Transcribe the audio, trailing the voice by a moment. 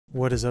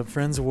What is up,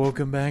 friends?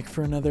 Welcome back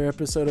for another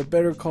episode of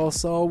Better Call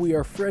Saul. We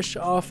are fresh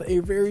off a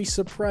very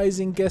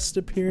surprising guest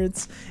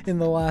appearance in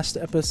the last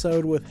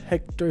episode with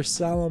Hector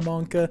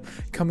Salamanca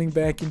coming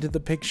back into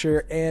the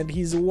picture, and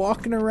he's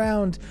walking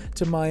around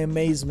to my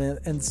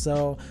amazement. And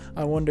so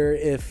I wonder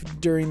if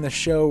during the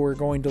show we're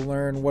going to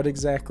learn what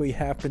exactly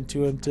happened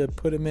to him to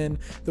put him in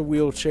the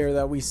wheelchair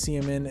that we see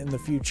him in the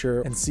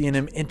future. And seeing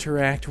him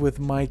interact with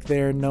Mike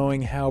there,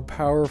 knowing how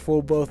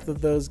powerful both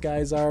of those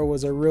guys are,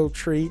 was a real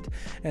treat.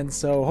 And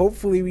so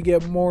hopefully we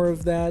get more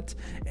of that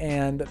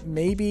and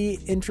maybe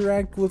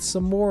interact with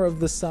some more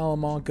of the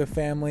Salamanca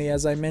family.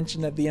 As I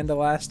mentioned at the end of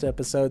last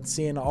episode,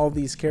 seeing all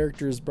these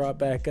characters brought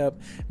back up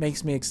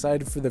makes me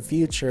excited for the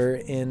future,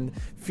 and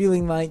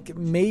feeling like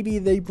maybe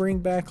they bring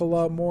back a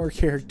lot more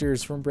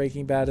characters from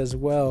Breaking Bad as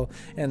well.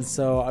 And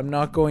so I'm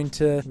not going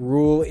to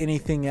rule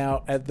anything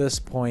out at this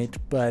point,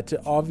 but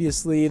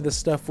obviously the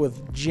stuff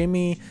with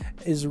Jimmy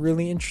is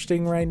really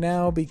interesting right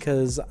now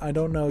because I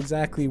don't know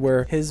exactly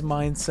where his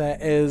mindset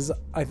is.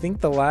 I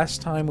think the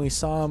last time we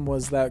saw him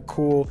was that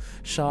cool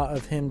shot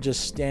of him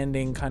just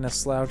standing kind of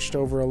slouched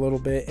over a little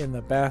bit in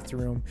the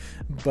bathroom,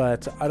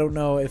 but I don't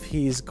know if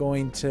he's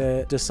going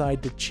to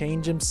decide to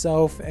change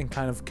himself and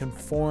kind of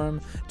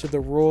conform to the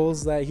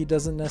rules that he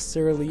doesn't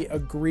necessarily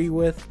agree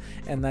with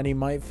and that he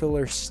might feel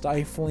are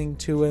stifling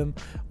to him,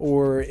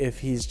 or if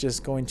he's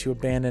just going to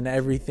abandon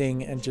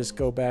everything and just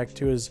go back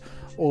to his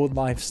old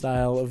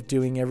lifestyle of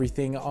doing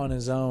everything on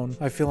his own.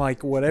 I feel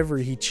like whatever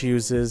he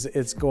chooses,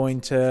 it's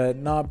going to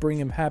not bring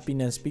him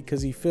happiness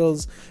because he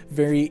feels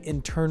very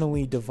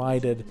internally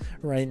divided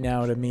right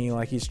now to me,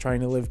 like he's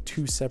trying to live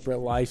two separate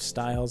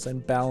lifestyles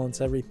and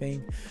balance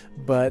everything.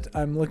 But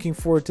I'm looking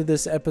forward to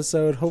this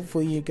episode.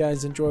 Hopefully you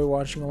guys enjoy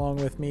watching along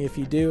with me. If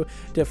you do,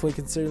 definitely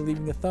consider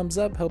leaving a thumbs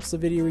up. Helps the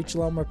video reach a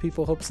lot more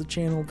people, helps the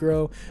channel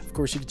grow. Of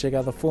course, you can check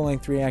out the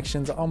full-length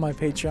reactions on my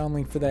Patreon.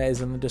 Link for that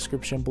is in the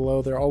description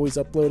below. They're always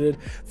uploaded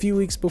a few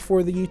weeks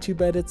before the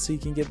YouTube edits, so you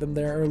can get them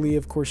there early.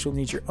 Of course, you'll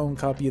need your own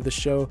copy of the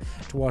show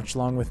to watch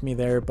along with me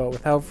there. But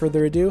without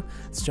further ado,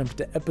 let's jump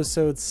into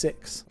episode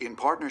 6. In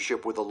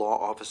partnership with the law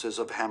offices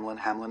of Hamlin,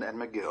 and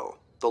McGill,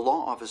 the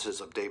law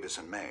offices of Davis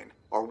and Maine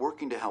are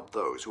working to help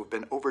those who have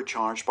been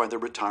overcharged by the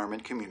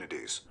retirement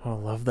communities. Oh, I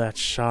love that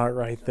shot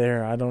right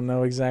there. I don't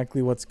know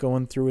exactly what's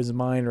going through his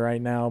mind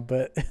right now,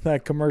 but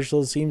that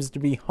commercial seems to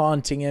be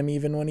haunting him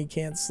even when he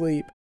can't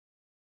sleep.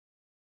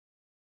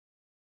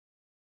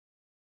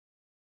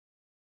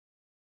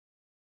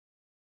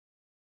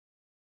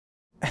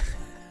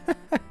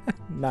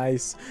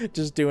 Nice.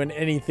 Just doing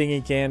anything he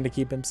can to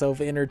keep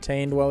himself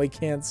entertained while he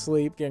can't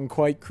sleep. Getting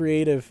quite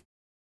creative.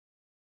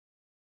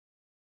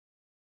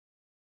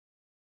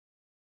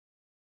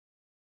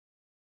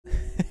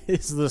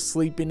 Is the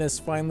sleepiness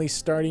finally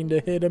starting to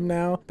hit him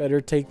now?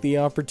 Better take the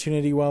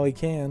opportunity while he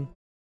can.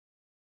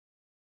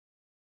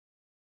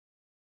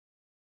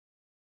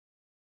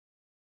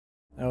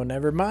 Oh,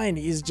 never mind.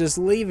 He's just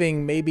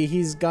leaving. Maybe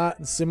he's got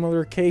a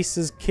similar case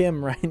as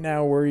Kim right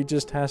now, where he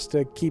just has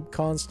to keep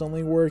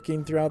constantly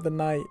working throughout the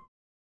night.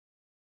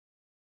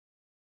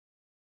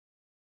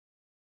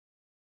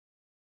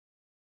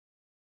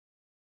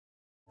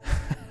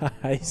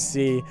 I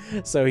see.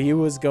 So he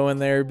was going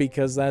there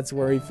because that's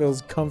where he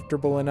feels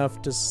comfortable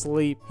enough to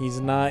sleep. He's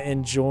not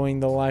enjoying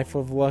the life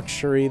of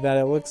luxury that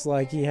it looks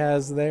like he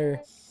has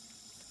there.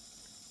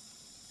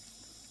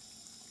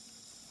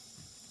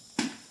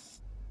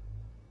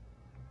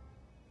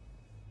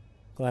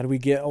 Glad we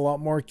get a lot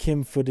more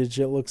Kim footage,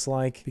 it looks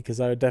like, because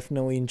I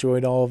definitely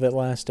enjoyed all of it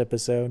last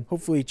episode.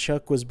 Hopefully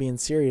Chuck was being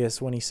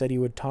serious when he said he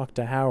would talk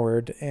to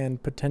Howard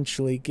and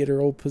potentially get her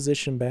old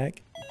position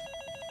back.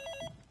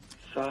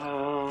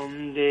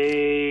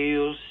 Someday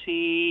you'll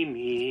see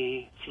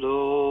me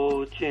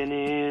floating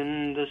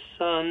in the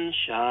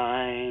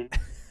sunshine.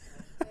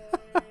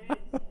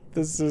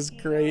 This is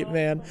great,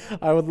 man.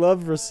 I would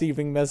love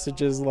receiving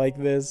messages like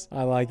this.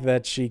 I like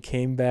that she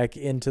came back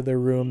into the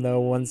room, though,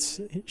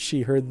 once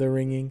she heard the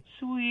ringing.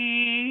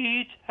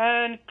 Sweet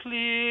and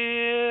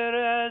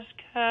clear as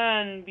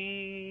can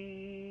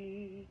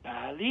be,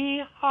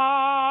 Bali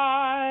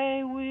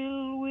I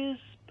will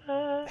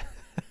whisper.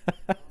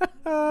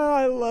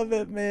 I love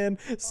it, man.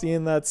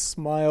 Seeing that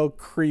smile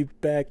creep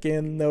back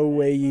in, no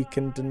way you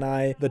can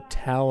deny the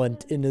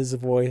talent in his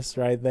voice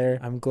right there.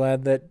 I'm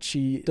glad that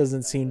she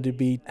doesn't seem to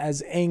be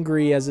as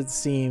angry as it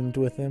seemed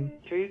with him.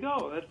 Here you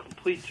go. That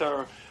completes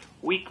our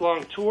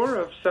week-long tour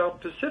of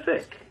South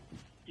Pacific.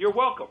 You're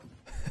welcome.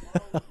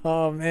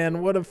 Oh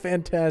man, what a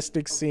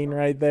fantastic scene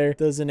right there.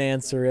 Doesn't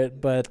answer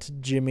it, but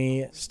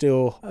Jimmy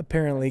still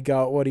apparently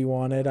got what he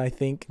wanted, I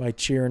think, by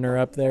cheering her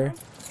up there.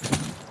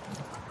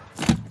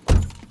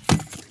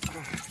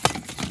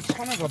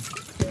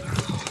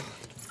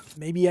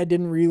 Maybe I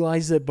didn't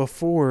realize it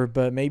before,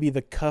 but maybe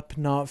the cup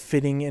not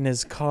fitting in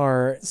his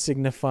car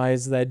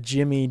signifies that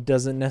Jimmy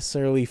doesn't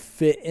necessarily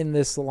fit in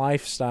this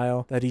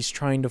lifestyle, that he's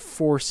trying to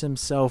force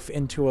himself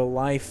into a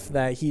life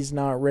that he's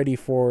not ready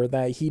for,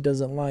 that he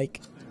doesn't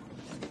like.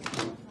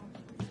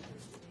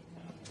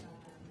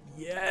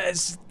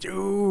 Yes,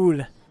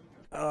 dude.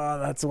 Oh,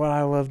 that's what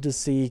I love to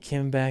see.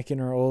 Kim back in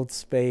her old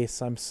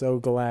space. I'm so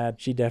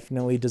glad. She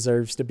definitely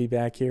deserves to be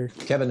back here.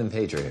 Kevin and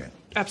Paige are here.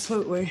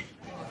 Absolutely.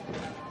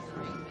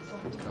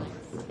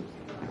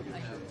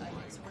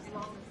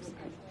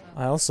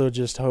 I also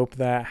just hope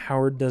that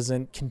Howard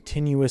doesn't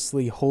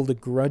continuously hold a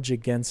grudge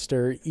against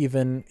her,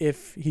 even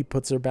if he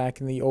puts her back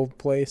in the old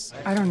place.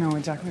 I don't know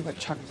exactly what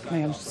Chuck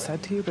may have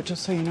said to you, but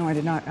just so you know, I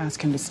did not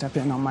ask him to step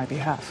in on my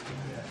behalf.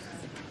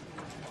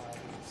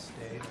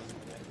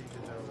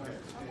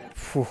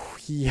 Whew,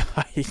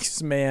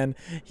 yikes, man.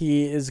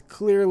 He is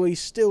clearly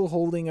still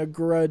holding a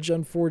grudge,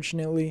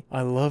 unfortunately.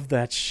 I love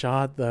that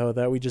shot, though,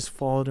 that we just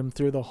followed him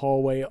through the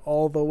hallway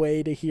all the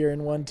way to here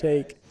in one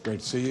take.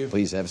 Great to see you.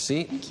 Please have a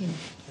seat. Thank you.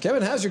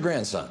 Kevin, how's your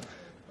grandson?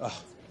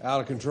 Out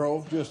of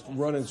control, just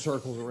running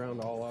circles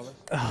around all of us.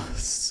 Oh,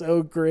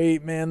 so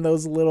great, man.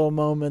 Those little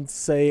moments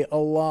say a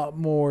lot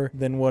more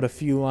than what a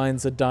few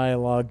lines of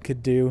dialogue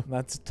could do.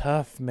 That's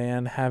tough,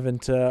 man, having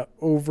to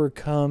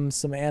overcome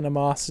some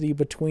animosity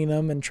between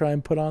them and try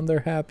and put on their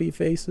happy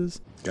faces.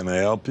 Can I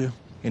help you?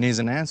 He needs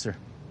an answer.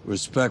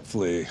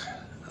 Respectfully,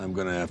 I'm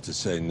gonna have to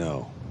say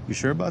no. You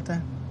sure about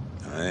that?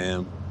 I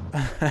am.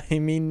 I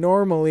mean,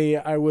 normally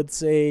I would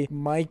say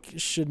Mike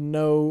should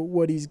know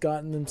what he's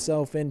gotten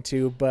himself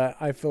into, but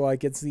I feel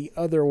like it's the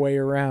other way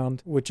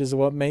around, which is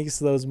what makes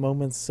those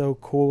moments so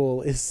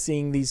cool, is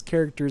seeing these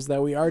characters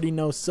that we already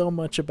know so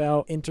much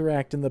about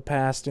interact in the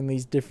past in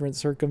these different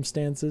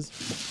circumstances.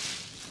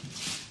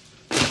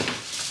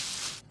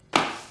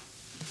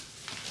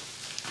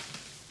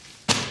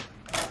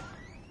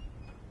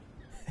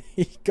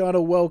 He got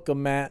a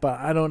welcome mat, but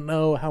I don't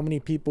know how many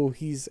people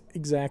he's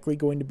exactly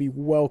going to be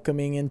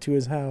welcoming into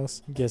his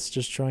house. I guess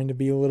just trying to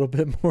be a little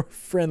bit more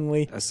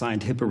friendly. A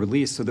signed HIPAA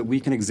release so that we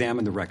can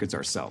examine the records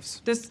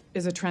ourselves. This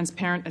is a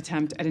transparent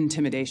attempt at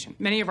intimidation.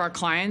 Many of our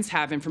clients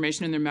have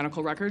information in their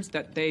medical records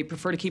that they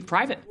prefer to keep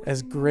private.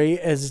 As great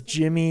as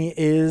Jimmy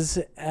is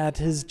at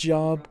his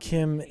job,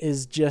 Kim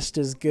is just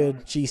as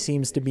good. She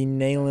seems to be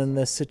nailing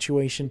this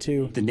situation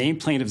too. The named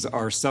plaintiffs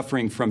are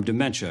suffering from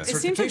dementia. It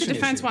seems like the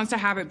defense wants to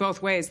have it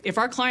both ways. If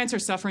our clients are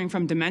suffering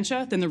from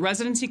dementia, then the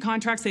residency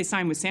contracts they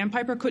signed with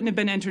Sandpiper couldn't have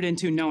been entered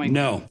into knowing.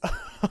 No.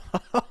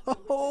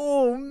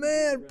 Oh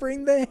man,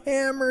 bring the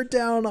hammer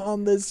down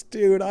on this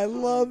dude. I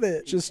love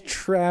it. Just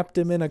trapped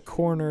him in a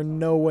corner,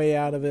 no way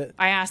out of it.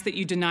 I ask that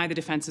you deny the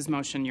defense's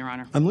motion, Your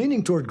Honor. I'm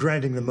leaning toward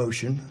granting the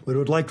motion, but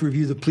would like to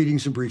review the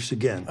pleadings and briefs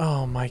again.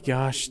 Oh my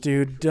gosh,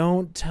 dude,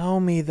 don't tell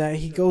me that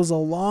he goes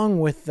along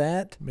with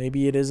that.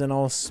 Maybe it isn't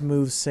all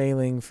smooth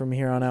sailing from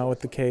here on out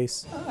with the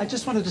case. I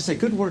just wanted to say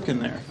good work in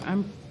there.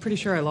 I'm pretty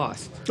sure I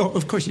lost. Oh,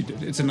 of course you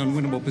did. It's an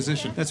unwinnable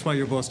position. That's why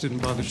your boss didn't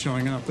bother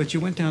showing up. But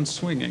you went down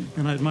swinging,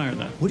 and I admire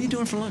that. What are you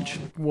doing for lunch?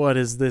 What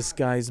is this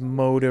guy's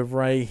motive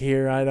right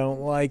here? I don't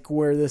like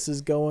where this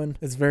is going.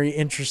 It's very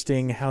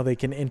interesting how they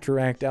can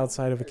interact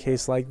outside of a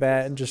case like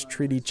that and just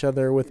treat each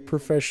other with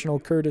professional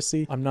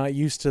courtesy. I'm not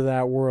used to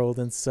that world,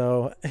 and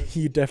so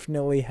you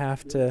definitely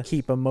have to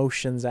keep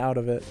emotions out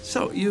of it.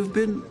 So, you've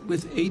been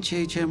with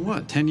HHM,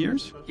 what, 10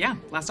 years? Yeah,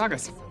 last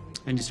August.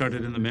 And you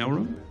started in the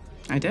mailroom?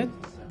 I did.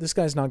 This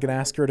guy's not going to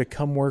ask her to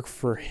come work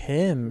for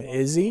him,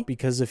 is he?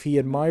 Because if he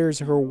admires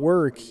her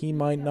work, he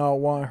might not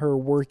want her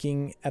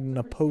working at an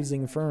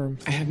opposing firm.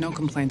 I have no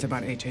complaints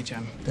about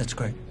HHM. That's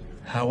great.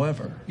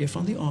 However, if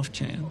on the off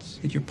chance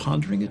that you're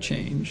pondering a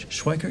change,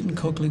 Schweikert and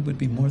Coakley would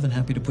be more than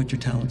happy to put your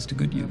talents to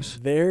good use.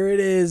 There it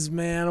is,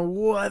 man.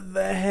 What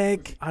the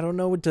heck? I don't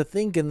know what to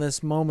think in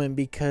this moment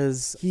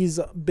because he's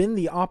been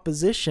the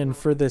opposition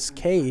for this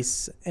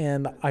case,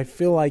 and I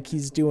feel like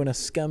he's doing a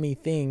scummy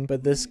thing,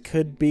 but this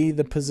could be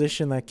the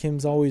position that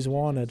Kim's always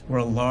wanted. We're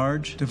a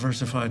large,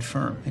 diversified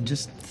firm, and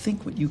just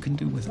think what you can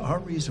do with our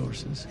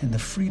resources and the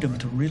freedom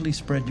to really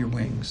spread your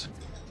wings.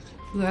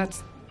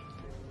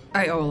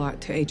 I owe a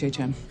lot to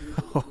HHM.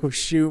 Oh,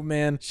 shoot,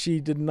 man.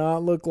 She did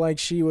not look like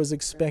she was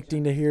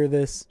expecting to hear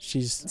this.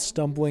 She's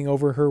stumbling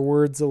over her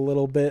words a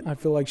little bit. I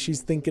feel like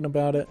she's thinking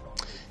about it.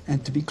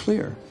 And to be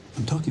clear,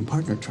 I'm talking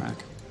partner track.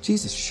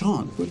 Jesus,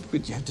 Sean,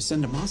 would you have to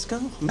send to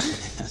Moscow?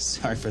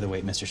 Sorry for the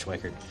wait, Mr.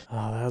 Schweikert.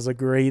 Oh, that was a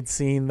great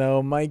scene,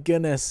 though. My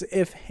goodness,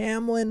 if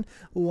Hamlin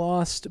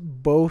lost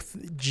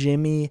both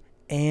Jimmy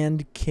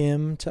and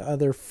Kim to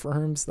other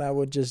firms, that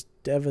would just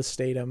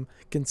devastate him,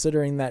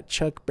 considering that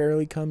Chuck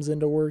barely comes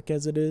into work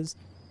as it is.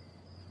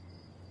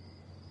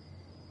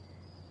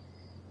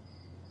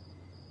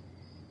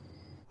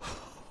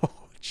 Oh,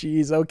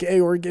 jeez.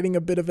 Okay, we're getting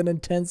a bit of an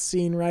intense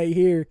scene right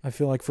here. I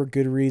feel like for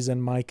good reason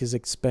Mike is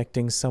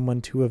expecting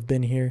someone to have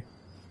been here.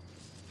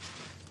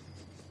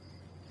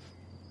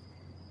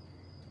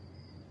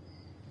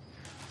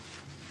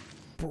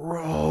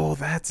 Bro,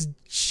 that's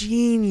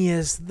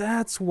genius.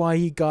 That's why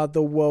he got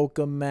the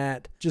welcome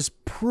mat.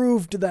 Just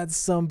proved that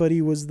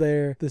somebody was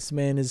there. This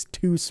man is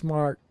too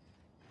smart.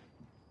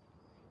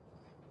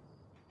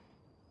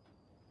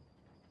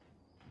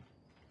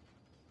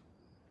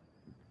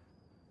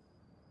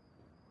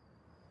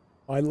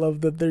 I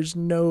love that there's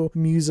no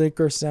music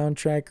or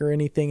soundtrack or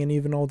anything, and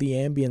even all the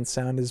ambient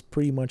sound is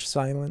pretty much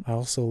silent. I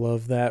also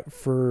love that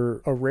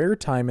for a rare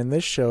time in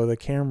this show, the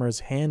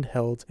camera's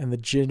handheld, and the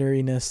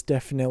jitteriness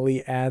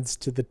definitely adds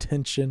to the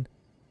tension.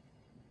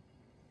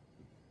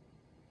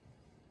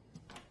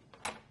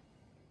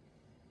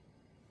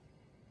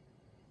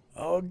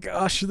 Oh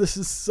gosh, this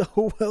is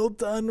so well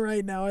done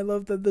right now. I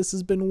love that this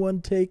has been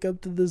one take up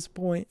to this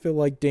point. I feel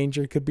like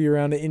danger could be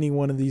around at any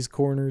one of these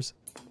corners.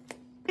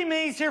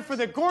 May's here for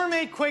the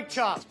gourmet quick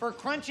chops for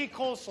crunchy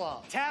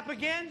coleslaw. Tap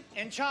again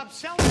and chop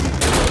celery.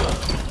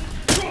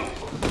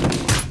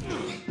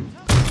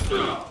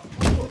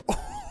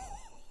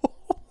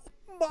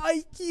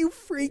 Mike, you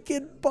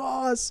freaking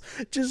boss!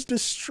 Just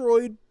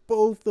destroyed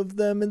both of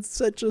them in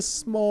such a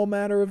small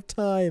matter of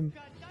time.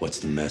 What's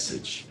the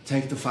message?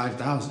 Take the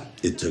 5,000.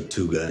 It took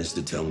 2 guys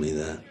to tell me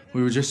that.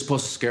 We were just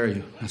supposed to scare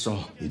you, that's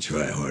all. You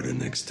try harder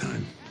next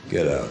time.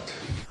 Get out.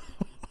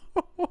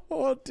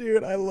 Oh,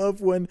 dude, I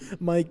love when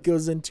Mike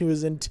goes into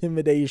his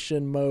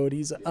intimidation mode.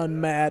 He's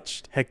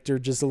unmatched. Hector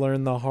just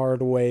learned the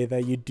hard way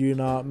that you do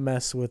not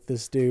mess with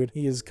this dude.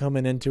 He is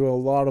coming into a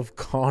lot of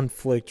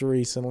conflict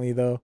recently,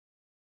 though.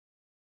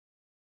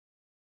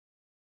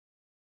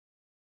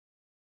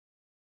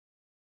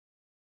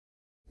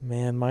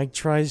 Man, Mike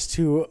tries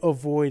to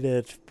avoid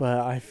it, but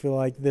I feel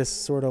like this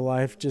sort of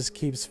life just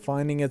keeps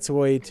finding its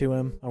way to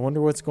him. I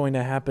wonder what's going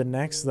to happen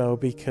next, though,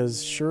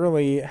 because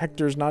surely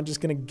Hector's not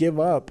just going to give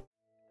up.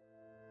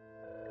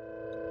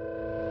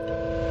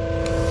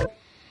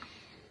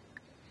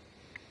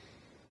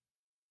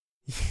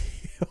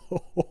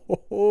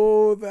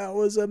 Oh, that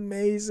was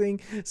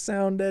amazing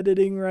sound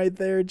editing right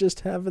there,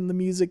 just having the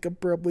music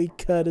abruptly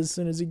cut as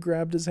soon as he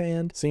grabbed his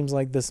hand. Seems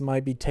like this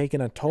might be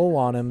taking a toll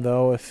on him,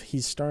 though, if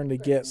he's starting to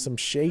get some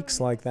shakes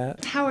like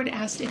that. Howard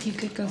asked if you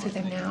could go through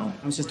them now.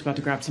 I was just about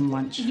to grab some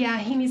lunch. Yeah,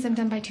 he needs them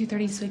done by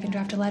 2:30 so we can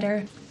draft a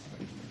letter.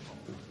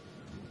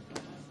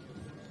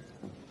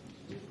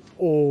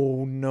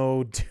 Oh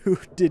no,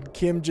 dude, did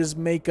Kim just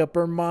make up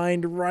her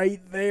mind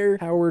right there?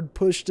 Howard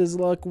pushed his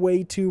luck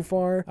way too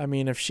far. I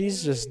mean, if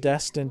she's just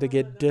destined to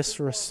get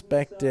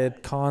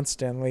disrespected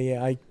constantly,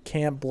 I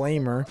can't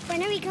blame her.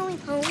 When are we going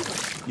home?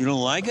 You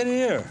don't like it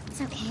here?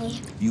 It's okay.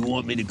 You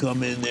want me to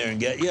come in there and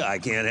get you? I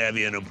can't have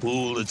you in a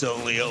pool that's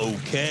only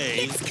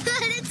okay. It's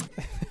good.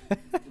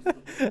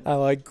 I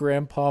like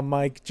Grandpa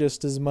Mike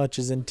just as much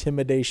as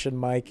Intimidation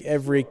Mike.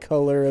 Every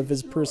color of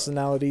his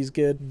personality is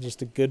good.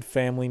 Just a good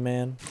family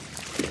man.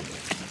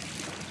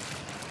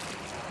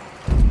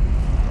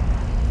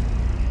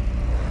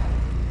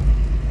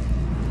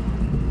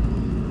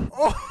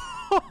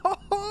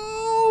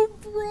 Oh,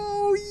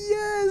 bro,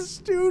 yes,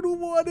 dude,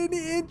 what an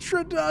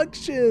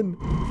introduction.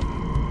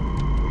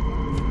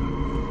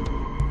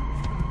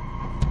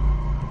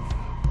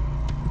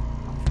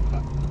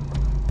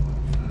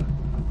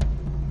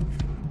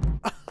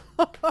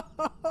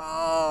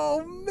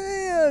 Oh,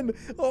 man.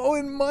 Oh,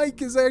 and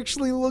Mike is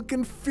actually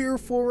looking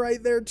fearful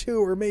right there, too,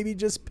 or maybe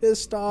just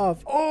pissed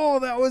off. Oh,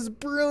 that was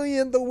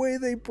brilliant, the way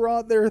they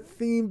brought their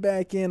theme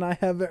back in. I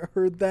haven't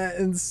heard that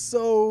in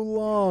so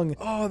long.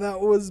 Oh, that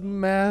was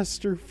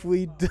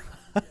masterfully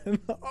done.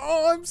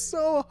 Oh, I'm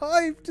so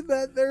hyped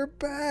that they're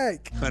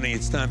back. Honey,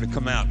 it's time to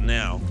come out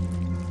now.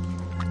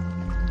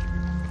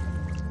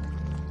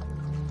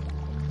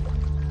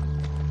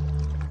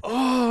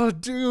 Oh,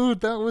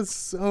 dude, that was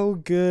so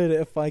good.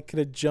 If I could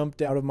have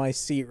jumped out of my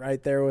seat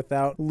right there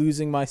without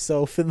losing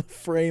myself in the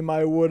frame,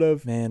 I would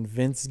have. Man,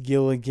 Vince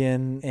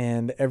Gilligan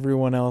and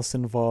everyone else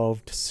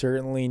involved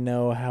certainly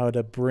know how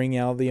to bring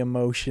out the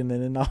emotion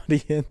in an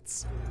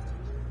audience.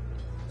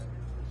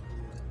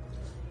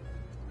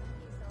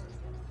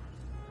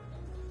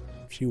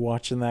 She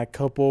watching that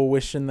couple,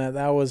 wishing that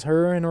that was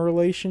her in a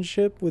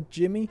relationship with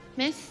Jimmy.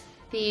 Miss,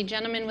 the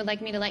gentleman would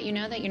like me to let you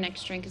know that your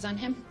next drink is on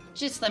him.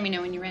 Just let me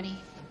know when you're ready.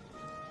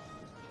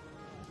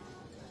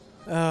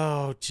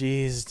 Oh,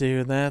 jeez,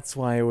 dude, that's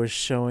why he was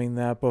showing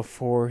that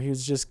before. He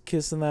was just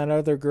kissing that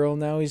other girl,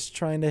 now he's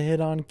trying to hit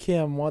on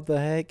Kim. What the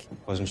heck?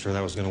 Wasn't sure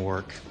that was gonna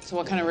work. So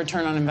what kind of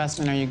return on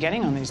investment are you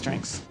getting on these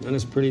drinks? Not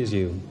as pretty as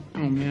you. Oh,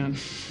 man.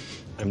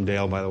 I'm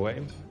Dale, by the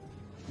way.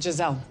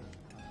 Giselle.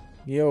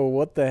 Yo,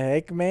 what the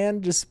heck,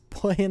 man? Just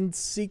playing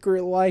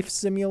Secret Life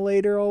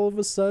Simulator all of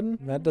a sudden?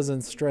 That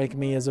doesn't strike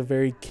me as a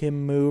very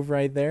Kim move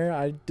right there.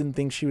 I didn't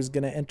think she was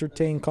gonna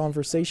entertain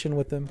conversation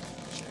with him.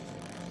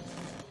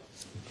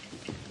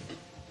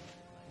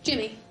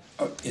 Jimmy.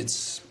 Oh,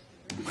 it's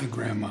my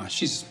grandma.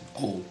 She's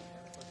old.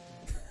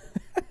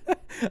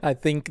 I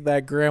think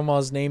that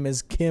grandma's name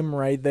is Kim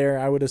right there,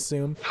 I would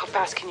assume. How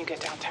fast can you get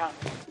downtown?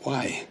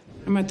 Why?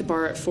 I'm at the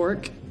bar at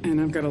Fork,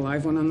 and I've got a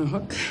live one on the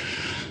hook.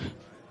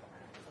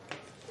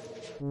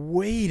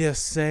 Wait a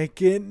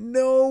second.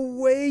 No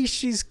way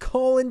she's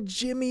calling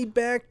Jimmy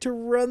back to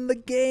run the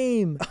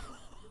game.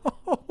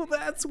 Oh,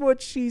 that's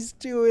what she's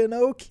doing.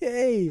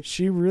 Okay.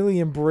 She really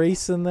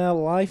embracing that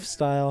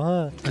lifestyle,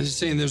 huh? I was just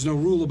saying there's no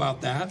rule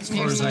about that, as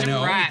far as I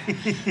know. Rat.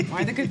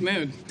 Why the good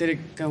mood? Did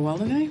it go well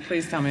today?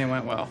 Please tell me it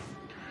went well.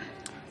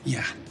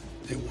 Yeah,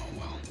 it went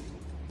well.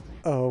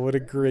 Oh, what a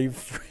great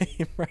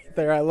frame right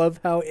there. I love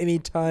how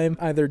anytime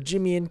either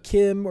Jimmy and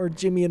Kim or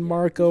Jimmy and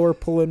Marco are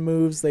pulling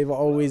moves, they've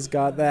always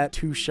got that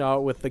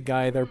two-shot with the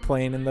guy they're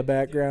playing in the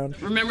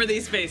background. Remember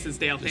these faces,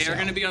 Dale. They are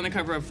going to be on the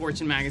cover of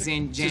Fortune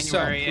magazine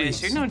January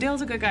issue. No,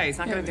 Dale's a good guy. He's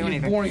not going to do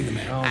anything. Boring the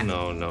man.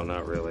 Oh, no,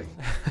 not really.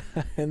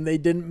 And they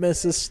didn't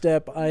miss a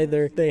step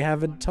either. They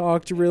haven't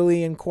talked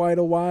really in quite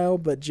a while,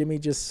 but Jimmy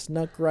just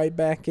snuck right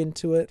back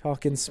into it,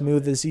 talking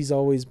smooth as he's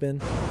always been.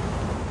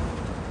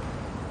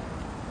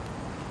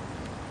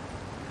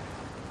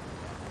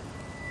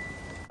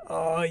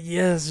 Oh,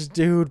 yes,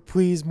 dude,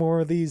 please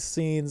more of these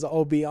scenes.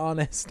 I'll be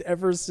honest,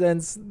 ever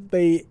since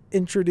they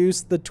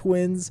introduced the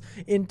twins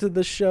into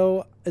the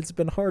show, it's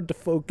been hard to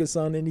focus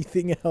on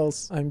anything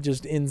else. I'm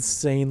just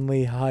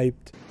insanely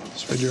hyped.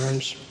 Spread your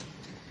arms.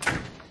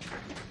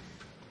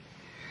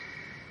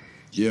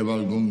 Lleva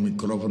algún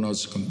micrófono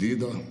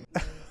escondido.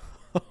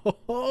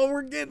 Oh,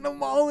 we're getting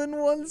them all in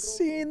one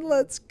scene.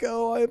 Let's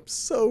go. I'm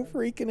so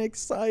freaking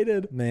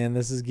excited. Man,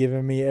 this is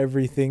giving me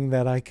everything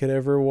that I could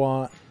ever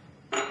want.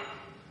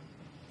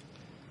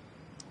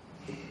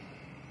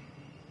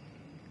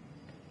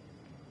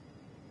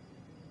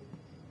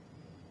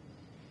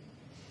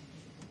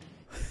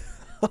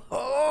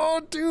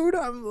 Oh, dude,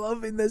 I'm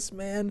loving this,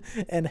 man.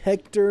 And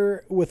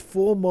Hector with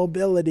full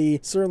mobility,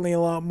 certainly a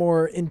lot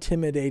more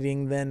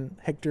intimidating than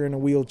Hector in a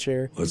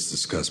wheelchair. Let's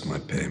discuss my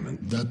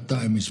payment. That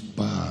time is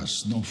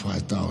past. No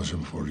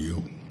 5,000 for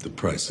you. The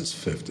price is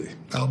 50.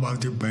 How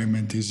about your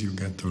payment is you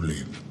get to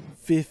leave?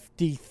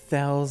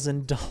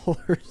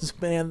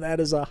 $50,000, man, that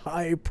is a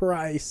high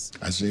price.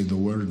 I say the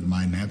word,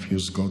 my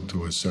nephews go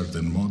to a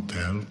certain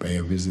motel, pay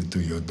a visit to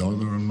your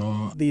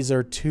daughter-in-law. These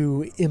are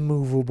two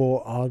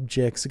immovable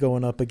objects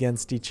going up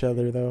against each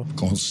other, though.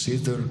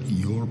 Consider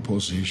your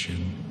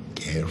position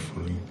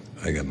carefully.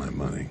 I got my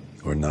money,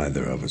 or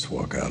neither of us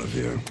walk out of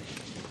here.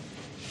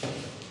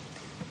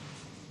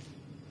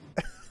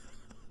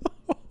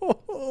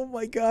 Oh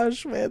my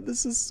gosh, man,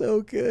 this is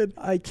so good.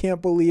 I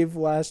can't believe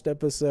last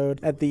episode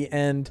at the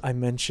end I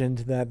mentioned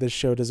that this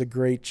show does a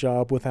great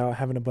job without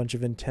having a bunch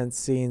of intense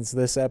scenes.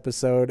 This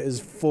episode is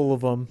full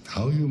of them.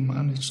 How you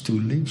manage to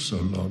live so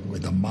long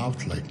with a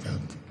mouth like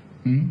that?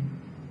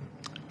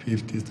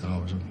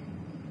 50,000.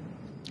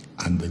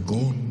 And the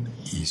gun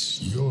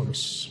is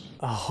yours.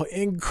 Oh,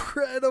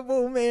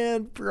 incredible,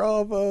 man.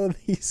 Bravo.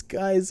 These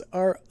guys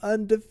are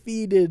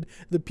undefeated.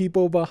 The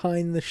people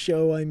behind the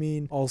show, I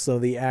mean. Also,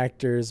 the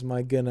actors.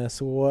 My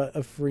goodness, what a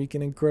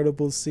freaking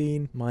incredible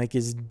scene. Mike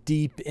is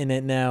deep in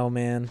it now,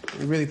 man.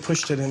 We really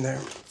pushed it in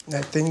there.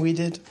 That thing we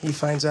did, he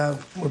finds out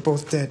we're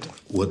both dead.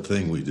 What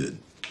thing we did?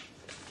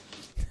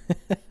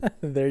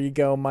 There you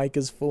go. Mike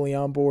is fully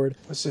on board.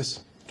 What's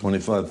this?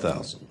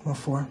 25,000. What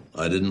for?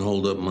 I didn't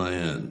hold up my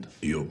end.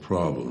 Your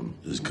problem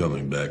is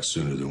coming back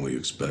sooner than we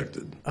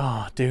expected.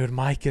 Oh, dude,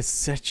 Mike is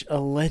such a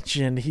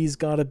legend. He's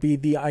got to be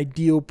the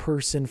ideal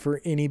person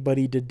for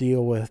anybody to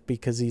deal with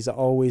because he's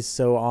always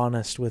so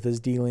honest with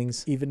his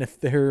dealings, even if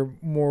they're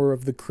more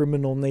of the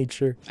criminal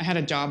nature. I had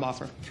a job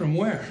offer. From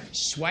where?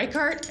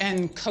 Schweikart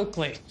and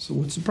Coakley. So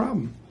what's the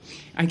problem?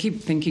 I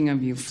keep thinking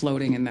of you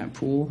floating in that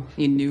pool.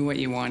 You knew what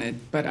you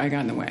wanted, but I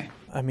got in the way.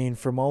 I mean,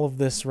 from all of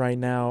this right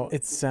now,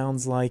 it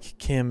sounds like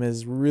Kim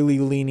is really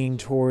leaning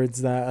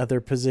towards that other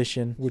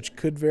position, which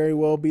could very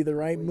well be the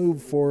right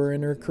move for her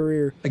in her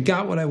career. I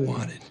got what I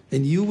wanted.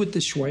 And you with the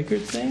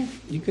Schweikart thing,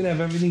 you could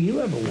have everything you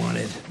ever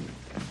wanted.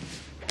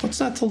 What's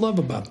not to love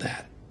about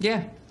that?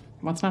 Yeah,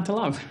 what's not to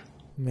love?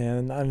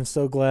 Man, I'm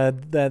so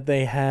glad that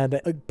they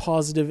had a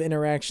positive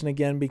interaction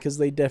again because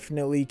they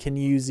definitely can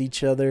use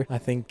each other. I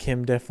think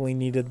Kim definitely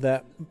needed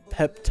that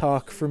pep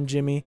talk from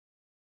Jimmy.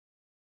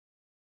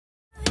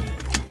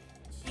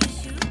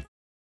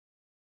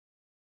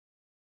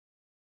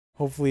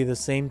 Hopefully the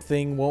same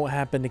thing won't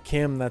happen to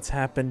Kim that's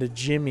happened to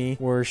Jimmy,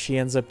 where she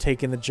ends up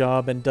taking the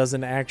job and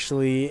doesn't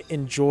actually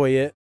enjoy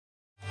it.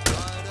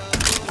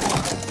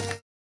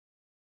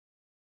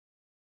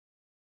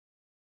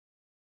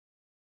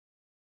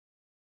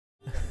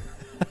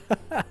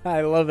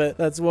 I love it.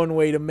 That's one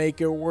way to make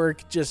it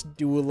work. Just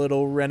do a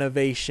little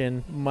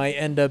renovation. Might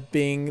end up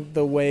being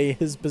the way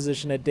his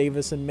position at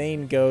Davis and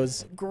Maine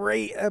goes.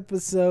 Great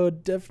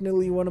episode.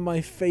 Definitely one of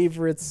my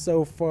favorites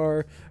so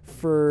far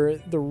for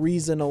the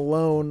reason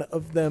alone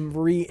of them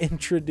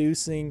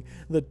reintroducing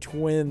the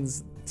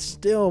twins.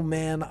 Still,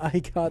 man, I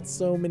got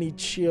so many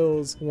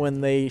chills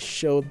when they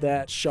showed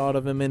that shot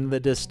of him in the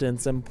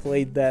distance and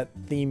played that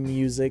theme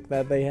music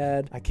that they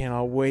had. I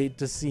cannot wait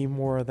to see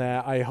more of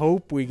that. I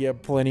hope we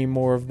get plenty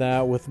more of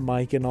that with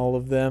Mike and all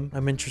of them.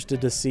 I'm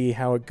interested to see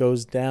how it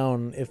goes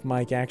down, if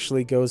Mike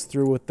actually goes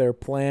through with their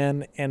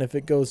plan, and if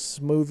it goes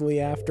smoothly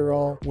after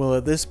all. Well,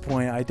 at this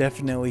point, I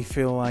definitely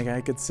feel like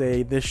I could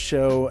say this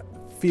show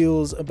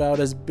feels about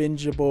as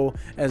bingeable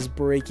as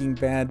Breaking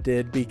Bad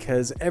did,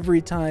 because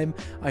every time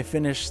I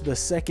finish the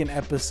second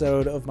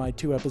episode of my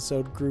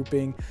 2-episode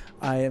grouping,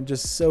 I am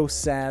just so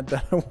sad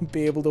that I won't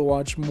be able to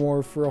watch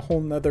more for a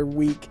whole nother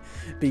week,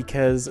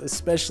 because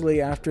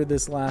especially after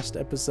this last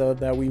episode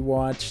that we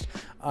watched,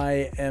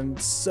 I am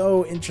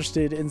so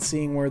interested in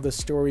seeing where the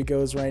story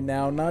goes right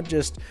now, not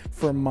just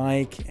for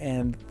Mike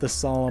and the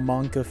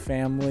Salamanca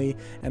family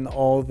and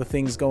all the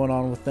things going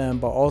on with them,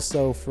 but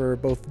also for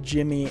both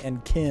Jimmy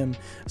and Kim,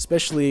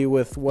 especially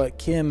with what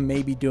Kim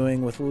may be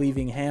doing with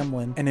leaving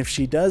Hamlin. And if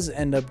she does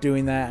end up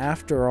doing that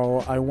after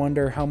all, I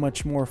wonder how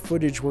much more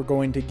footage we're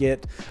going to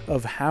get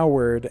of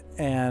Howard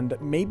and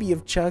maybe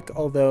of Chuck,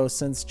 although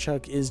since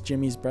Chuck is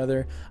Jimmy's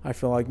brother, I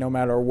feel like no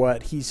matter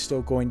what, he's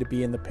still going to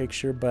be in the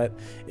picture. But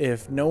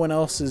if no one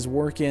else is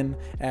working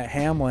at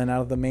Hamlin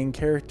out of the main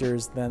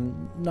characters,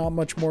 then not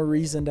much more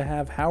reason to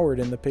have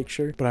Howard in the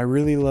picture. But I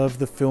really love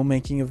the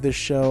filmmaking of this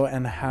show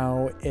and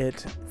how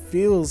it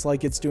feels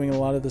like it's doing a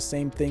lot of the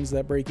same things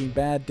that Breaking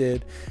Bad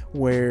did,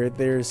 where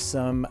there's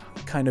some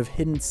kind of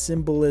hidden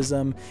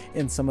symbolism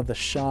in some of the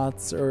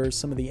shots or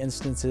some of the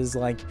instances,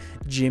 like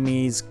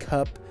Jimmy's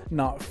cup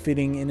not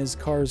fitting in his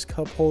car's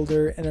cup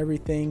holder and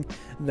everything,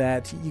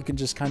 that you can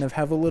just kind of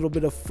have a little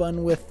bit of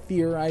fun with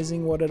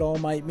theorizing what it all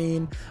might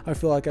mean. I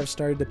feel like I've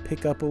started to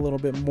pick up a little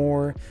bit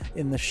more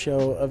in the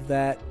show of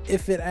that,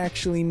 if it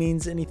actually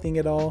means anything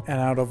at all. And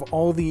out of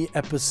all the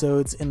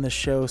episodes in the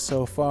show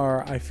so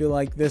far, I feel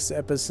like this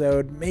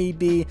episode may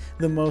be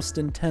the most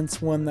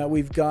intense one that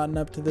we've gotten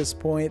up to this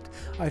point.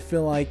 I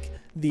feel like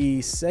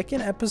the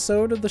second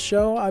episode of the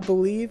show, I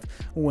believe,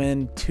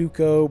 when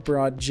Tuco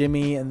brought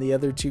Jimmy and the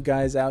other two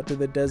guys out to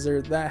the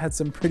desert, that had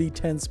some pretty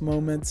tense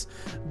moments,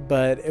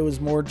 but it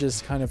was more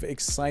just kind of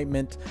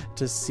excitement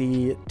to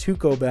see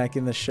Tuco back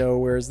in the show,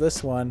 whereas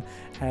this one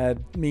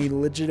had me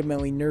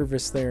legitimately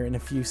nervous there in a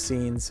few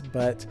scenes.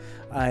 But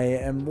I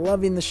am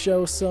loving the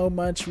show so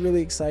much,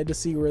 really excited to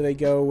see where they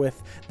go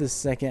with the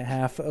second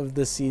half of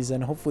the season.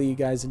 Hopefully you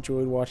guys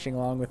enjoyed watching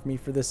along with me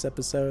for this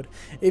episode.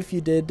 If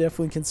you did,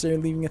 definitely consider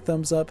leaving a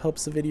thumbs up,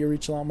 helps the video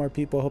reach a lot more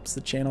people, helps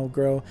the channel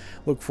grow.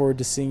 Look forward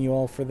to seeing you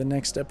all for the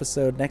next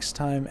episode next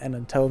time, and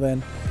until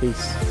then,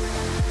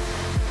 peace.